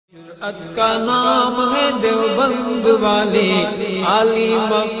جرأت کا نام ہے دیوبند والے، عالی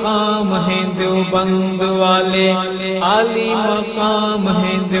مقام ہے دیوبند والے، عالی مقام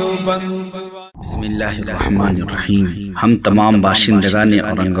ہے دیوبند۔ بسم اللہ الرحمن الرحیم۔ ہم تمام باشندگان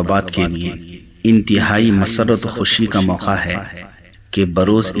اورنگ آباد کے لیے انتہائی مسرت و خوشی کا موقع ہے کہ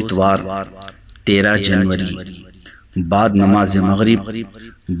بروز اتوار 13 جنوری بعد نماز مغرب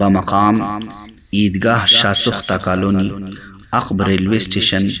بمقام عیدگاہ شاہ سختہ colony عقب railway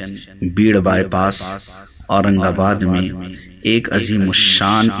station Beed by پاس اورنگ آباد میں ایک عظیم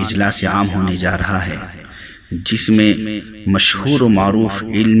الشان اجلاس عام ہونے جا رہا ہے، جس میں مشہور و معروف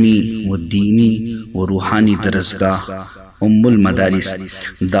علمی و دینی و روحانی درسگاہ ام المدارس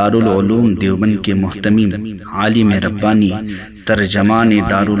دارالعلوم دیوبند کے مہتمم عالم ربانی ترجمان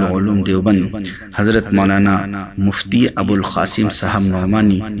دارالعلوم دیوبند حضرت مولانا مفتی ابوالقاسم صاحب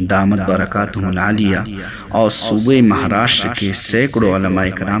نعمانی دامت برکاتہم العالیہ اور صوبہ مہاراشٹر کے سینکڑوں علماء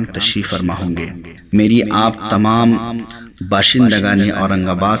کرام تشریف فرما ہوں گے۔ میری آپ تمام باشندگان اورنگ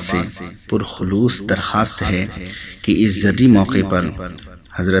آباد سے پرخلوص درخواست ہے کہ اس ذری موقع پر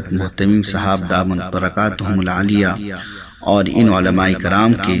حضرت مہتمم صاحب دامت برکاتہم العالیہ اور ان علماء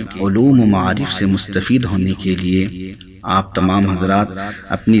کرام کے علوم و معارف سے مستفید ہونے کے لیے آپ تمام حضرات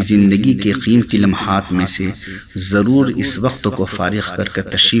اپنی زندگی کے قیمتی لمحات میں سے ضرور اس وقت کو فارغ کر کر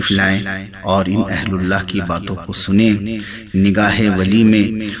تشریف لائیں اور ان اہل اللہ کی باتوں کو سنیں۔ نگاہ ولی میں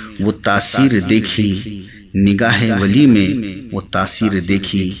وہ تاثیر دیکھی، نگاہ ولی میں وہ تاثیر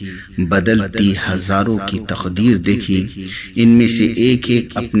دیکھی، بدلتی ہزاروں کی تقدیر دیکھی۔ ان میں سے ایک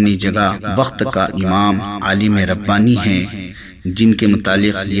ایک اپنی جگہ وقت کا امام عالم ربانی ہیں، جن کے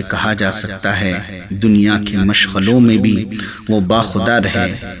متعلق یہ کہا جا سکتا ہے دنیا کی مشغلوں میں بھی وہ باخدا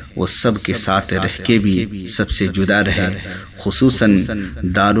رہے، وہ سب کے ساتھ رہ کے بھی سب سے جدا رہے، خصوصاً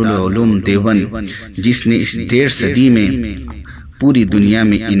دارالعلوم دیوبند جس نے اس 1.5 صدی میں پوری دنیا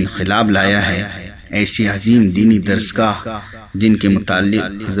میں انقلاب لایا ہے۔ ایسی عظیم دینی درسگاہ جن کے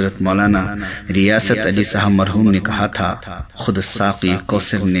متعلق حضرت مولانا ریاست علی صاحب مرحوم نے کہا تھا، خود ساقی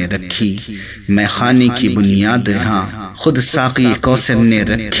کوثر نے رکھی میں خانے کی بنیاد یہاں، خود ساقی کوثر نے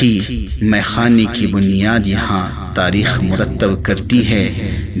رکھی میں خانے کی بنیاد یہاں، تاریخ مرتب کرتی ہے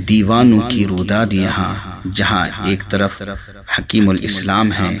دیوانوں کی روداد یہاں، جہاں ایک طرف حکیم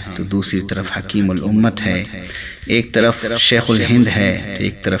الاسلام ہے تو دوسری طرف حکیم الامت ہے، ایک طرف شیخ الہند ہے تو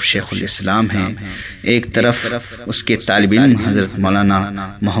ایک طرف شیخ الاسلام ہے، ایک طرف اس کے طالب علم حضرت مولانا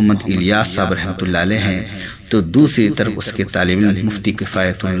محمد الیاس صاحب رحمۃ اللہ علیہ ہیں تو دوسری طرف اس کے طالب علم مفتی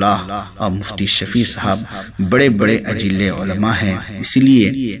کفایت اللہ اور مفتی شفیع صاحب بڑے بڑے اجل علماء ہیں۔ اسی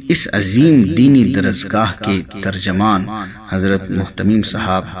لیے اس عظیم دینی درسگاہ کے ترجمان حضرت مہتمم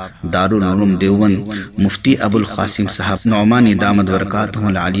صاحب دارالعلوم دیوبند مفتی ابوالقاسم صاحب نعمانی دامت برکاتہم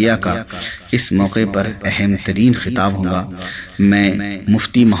العالیہ کا اس موقع پر اہم ترین خطاب ہوگا۔ میں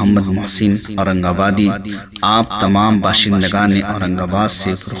مفتی محمد محسن اورنگ آبادی آپ تمام باشندگان اورنگ آباد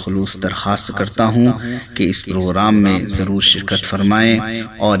سے پرخلوص درخواست کرتا ہوں کہ اس پروگرام میں ضرور شرکت فرمائیں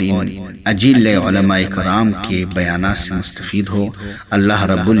اور ان اجل علماء کرام کے بیانات سے مستفید ہو۔ اللہ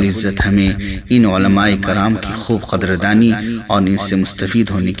رب العزت ہمیں ان علماء کرام کی خوب قدردانی اور ان سے مستفید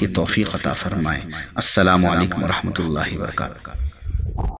ہونے کی توفیق عطا فرمائے۔ السلام علیکم ورحمۃ اللہ وبرکاتہ۔